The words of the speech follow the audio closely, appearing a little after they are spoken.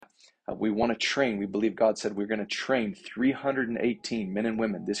We want to train. We believe God said we're going to train 318 men and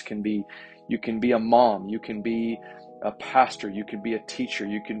women. You can be a mom, you can be a pastor, you can be a teacher,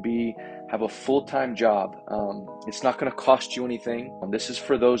 you can have a full-time job. It's not going to cost you anything. This is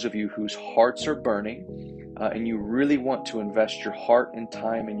for those of you whose hearts are burning and you really want to invest your heart and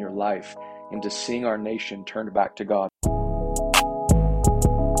time in your life into seeing our nation turned back to God.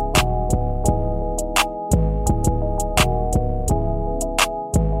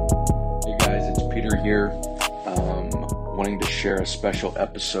 Hey guys, it's Peter here, wanting to share a special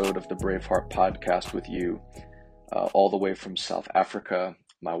episode of the Braveheart podcast with you, all the way from South Africa.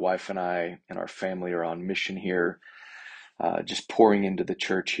 My wife and I and our family are on mission here, just pouring into the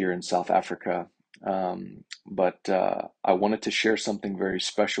church here in South Africa. But I wanted to share something very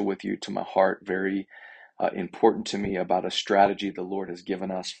special with you, to my heart, very important to me, about a strategy the Lord has given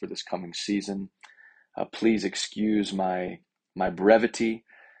us for this coming season. Please excuse my brevity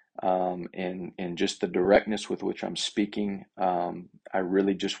and just the directness with which I'm speaking. I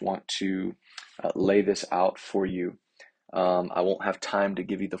really just want to lay this out for you. I won't have time to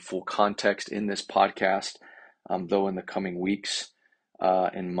give you the full context in this podcast, though in the coming weeks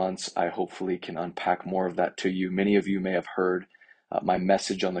and months, I hopefully can unpack more of that to you. Many of you may have heard my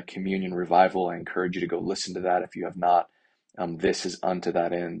message on the communion revival. I encourage you to go listen to that if you have not. This is unto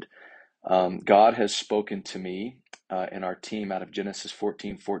that end. God has spoken to me and our team out of Genesis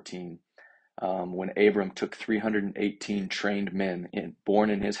 14:14 when Abram took 318 trained men born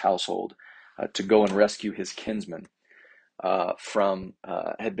in his household to go and rescue his kinsmen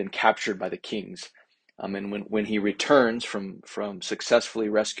had been captured by the kings. And when he returns from successfully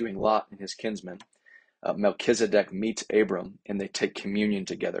rescuing Lot and his kinsmen, Melchizedek meets Abram and they take communion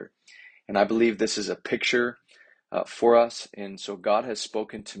together. And I believe this is a picture for us. And so God has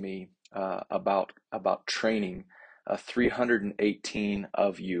spoken to me about training 318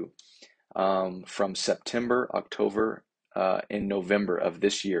 of you from September, October, and November of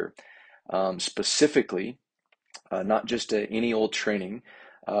this year, specifically. Not just any old training,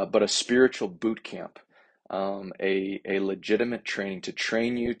 but a spiritual boot camp, a legitimate training to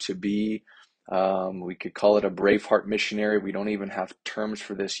train you to be, we could call it a Braveheart missionary. We don't even have terms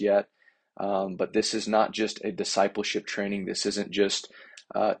for this yet, but this is not just a discipleship training. This isn't just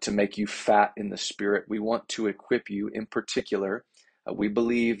to make you fat in the spirit. We want to equip you in particular. We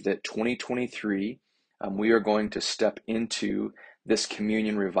believe that 2023, we are going to step into this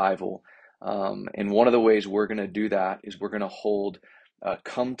communion revival. And one of the ways we're going to do that is we're going to hold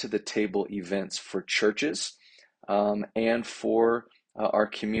come to the table events for churches and for our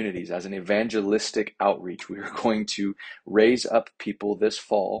communities as an evangelistic outreach. We are going to raise up people this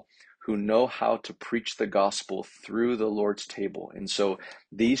fall who know how to preach the gospel through the Lord's table. And so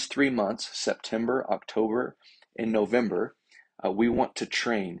these 3 months, September, October, and November, we want to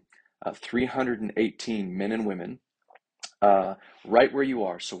train 318 men and women right where you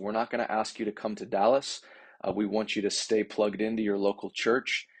are. So we're not going to ask you to come to Dallas. We want you to stay plugged into your local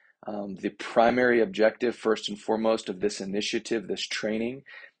church. The primary objective, first and foremost, of this initiative, this training,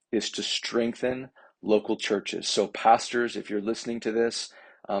 is to strengthen local churches. So pastors, if you're listening to this,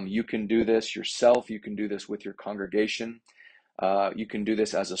 you can do this yourself. You can do this with your congregation. You can do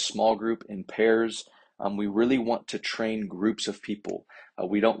this as a small group in pairs. We really want to train groups of people.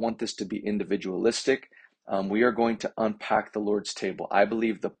 We don't want this to be individualistic. We are going to unpack the Lord's table. I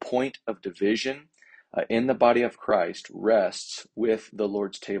believe the point of division in the body of Christ rests with the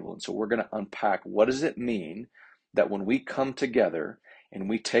Lord's table. And so we're going to unpack, what does it mean that when we come together and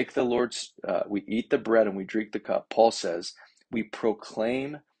we take the Lord's, we eat the bread and we drink the cup, Paul says, we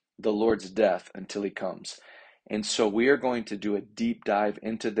proclaim the Lord's death until he comes. And so we are going to do a deep dive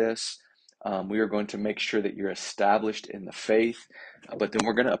into this. We are going to make sure that you're established in the faith, but then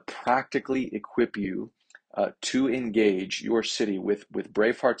we're going to practically equip you to engage your city with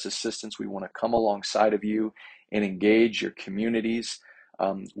Braveheart's assistance. We want to come alongside of you and engage your communities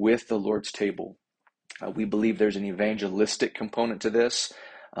with the Lord's table. We believe there's an evangelistic component to this,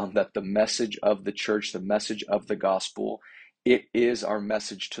 that the message of the church, the message of the gospel, it is our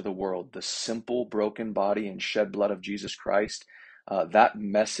message to the world. The simple, broken body and shed blood of Jesus Christ, that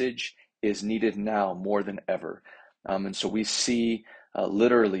message is needed now more than ever. And so we see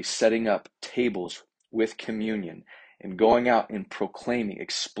literally setting up tables with communion and going out and proclaiming,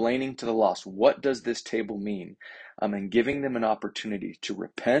 explaining to the lost, what does this table mean? And giving them an opportunity to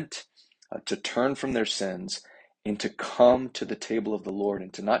repent, to turn from their sins, and to come to the table of the Lord,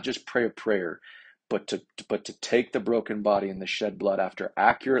 and to not just pray a prayer, but to take the broken body and the shed blood after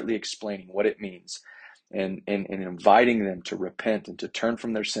accurately explaining what it means, and inviting them to repent and to turn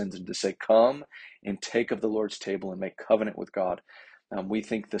from their sins and to say, come and take of the Lord's table and make covenant with God. We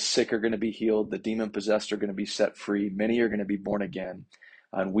think the sick are going to be healed, the demon possessed are going to be set free, many are going to be born again,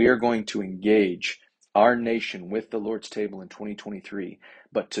 and we are going to engage our nation with the Lord's table in 2023.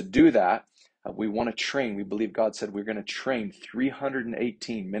 But to do that, we want to train. We believe God said we're going to train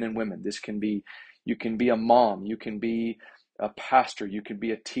 318 men and women. This can be, you can be a mom, you can be a pastor, you can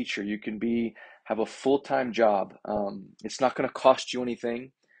be a teacher, you can be have a full-time job. It's not going to cost you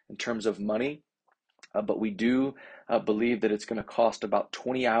anything in terms of money. But we do believe that it's going to cost about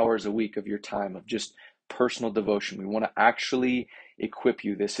 20 hours a week of your time of just personal devotion. We want to actually equip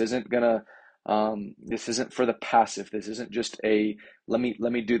you. This isn't going to this isn't for the passive. This isn't just a let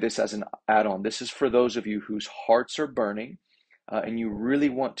me do this as an add-on. This is for those of you whose hearts are burning and you really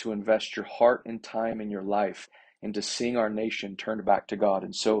want to invest your heart and time in your life into seeing our nation turned back to God.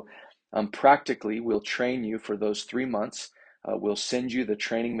 And so practically, we'll train you for those 3 months. We'll send you the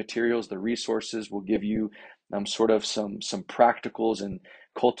training materials, the resources. We'll give you sort of some practicals in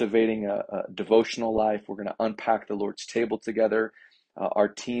cultivating a devotional life. We're going to unpack the Lord's table together. Our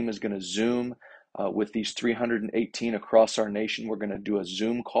team is going to Zoom with these 318 across our nation. We're going to do a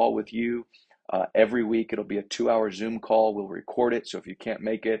Zoom call with you every week. It'll be a 2-hour Zoom call. We'll record it, so if you can't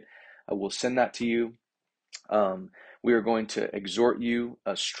make it, we'll send that to you. We are going to exhort you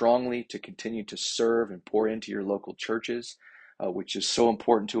strongly to continue to serve and pour into your local churches, which is so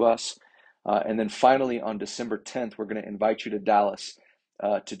important to us. And then finally, on December 10th, we're going to invite you to Dallas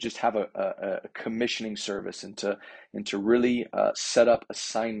to just have a commissioning service and to really set up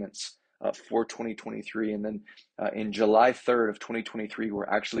assignments for 2023. And then in July 3rd of 2023, we're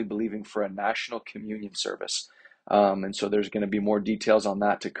actually believing for a national communion service. And so there's going to be more details on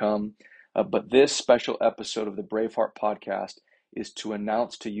that to come. But this special episode of the Braveheart podcast is to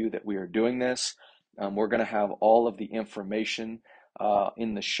announce to you that we are doing this. We're going to have all of the information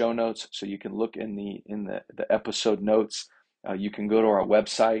in the show notes, so you can look in the episode notes. You can go to our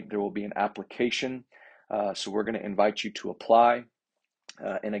website. There will be an application. So we're going to invite you to apply.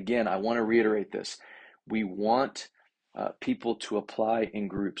 And again, I want to reiterate this. We want people to apply in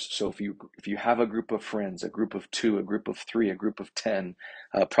groups. So if you have a group of friends, a group of 2, a group of 3, a group of 10,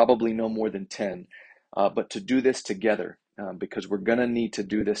 probably no more than 10, but to do this together, because we're going to need to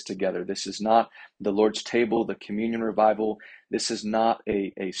do this together. This is not the Lord's table, the communion revival. This is not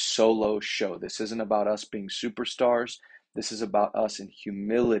a solo show. This isn't about us being superstars. This is about us in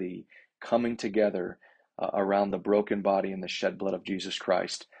humility coming together around the broken body and the shed blood of Jesus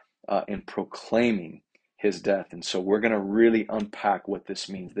Christ and proclaiming his death. And so we're going to really unpack what this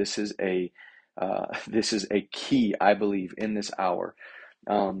means. This is a key, I believe, in this hour.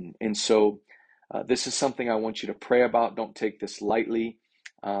 And so this is something I want you to pray about. Don't take this lightly.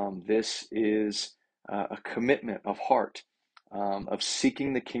 This is a commitment of heart, of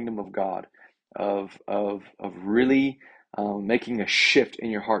seeking the kingdom of God, of really making a shift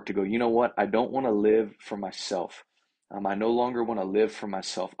in your heart to go, you know what? I don't want to live for myself. I no longer want to live for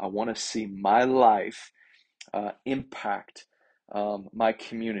myself. I want to see my life impact my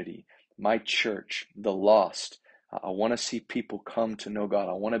community, my church, the lost. I want to see people come to know God.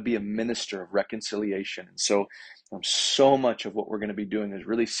 I want to be a minister of reconciliation. And so so much of what we're going to be doing is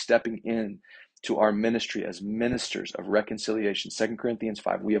really stepping in to our ministry as ministers of reconciliation. 2 Corinthians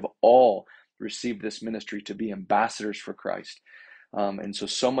 5, we have all received this ministry to be ambassadors for Christ. And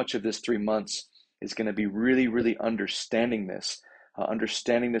so much of this 3 months is going to be really, really understanding this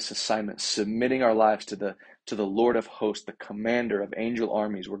assignment, submitting our lives to the Lord of hosts, the commander of angel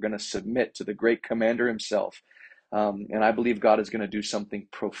armies. We're going to submit to the great commander himself. And I believe God is going to do something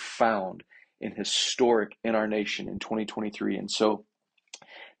profound and historic in our nation in 2023. And so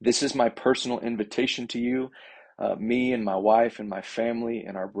this is my personal invitation to you. Me and my wife and my family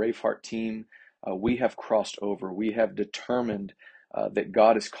and our Braveheart team, we have crossed over. We have determined that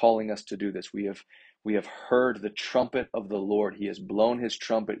God is calling us to do this. We have heard the trumpet of the Lord. He has blown his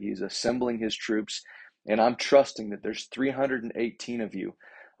trumpet. He's assembling his troops. And I'm trusting that there's 318 of you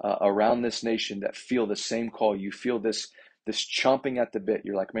around this nation that feel the same call. You feel this chomping at the bit.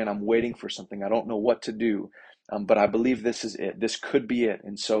 You're like, man, I'm waiting for something. I don't know what to do. But I believe this is it. This could be it.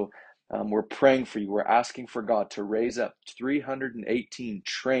 And so we're praying for you. We're asking for God to raise up 318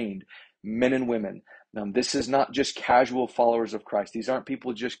 trained men and women. This is not just casual followers of Christ. These aren't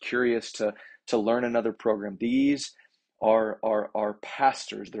people just curious to learn another program. These are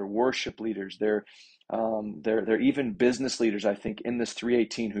pastors. They're worship leaders. They're even business leaders, I think, in this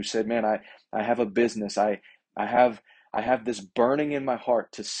 318 who said, man, I have a business. I have this burning in my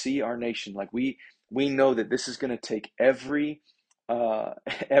heart to see our nation. Like we know that this is going to take every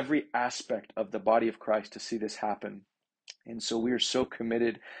aspect of the body of Christ to see this happen. And so we are so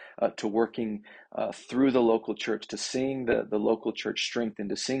committed to working through the local church, to seeing the local church strengthened,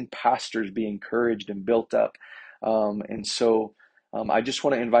 to seeing pastors be encouraged and built up. And so I just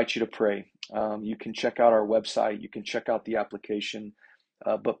want to invite you to pray. You can check out our website, you can check out the application,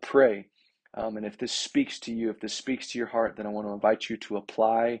 but pray. And if this speaks to you, if this speaks to your heart, then I want to invite you to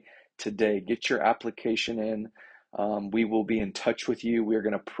apply today. Get your application in. We will be in touch with you. We're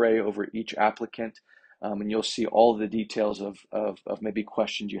going to pray over each applicant. And you'll see all the details of maybe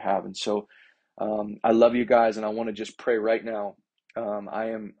questions you have. And so I love you guys, and I want to just pray right now.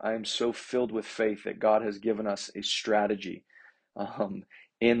 I am so filled with faith that God has given us a strategy um,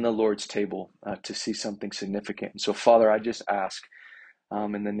 in the Lord's table to see something significant. And so, Father, I just ask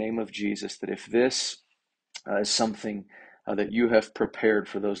in the name of Jesus that if this is something that you have prepared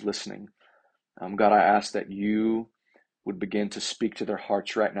for those listening, God, I ask that you would begin to speak to their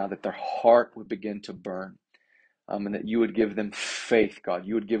hearts right now, that their heart would begin to burn, and that you would give them faith, God.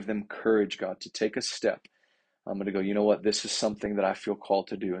 You would give them courage, God, to take a step. I'm going to go, you know what, this is something that I feel called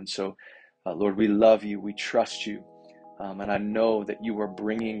to do. And so, Lord, we love you, we trust you, and I know that you are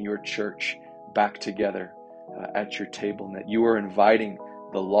bringing your church back together at your table, and that you are inviting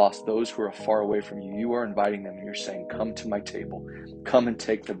the lost, those who are far away from you. You are inviting them, and you're saying, come to my table, come and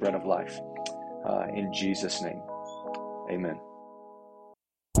take the bread of life. In Jesus' name, amen.